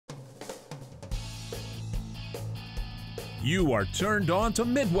You are turned on to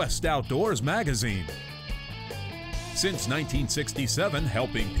Midwest Outdoors magazine. Since 1967,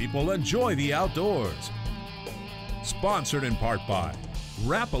 helping people enjoy the outdoors. Sponsored in part by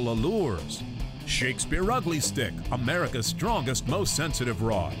Rapala Lures, Shakespeare Ugly Stick, America's strongest, most sensitive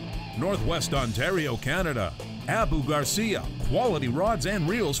rod, Northwest Ontario, Canada, Abu Garcia, quality rods and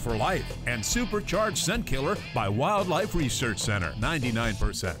reels for life, and Supercharged Scent Killer by Wildlife Research Center,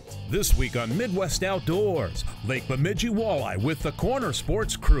 99%. This week on Midwest Outdoors, Lake Bemidji walleye with the Corner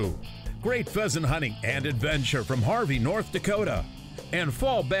Sports crew, great pheasant hunting and adventure from Harvey, North Dakota, and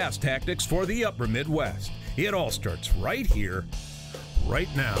fall bass tactics for the upper Midwest. It all starts right here, right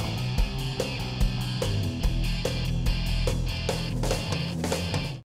now.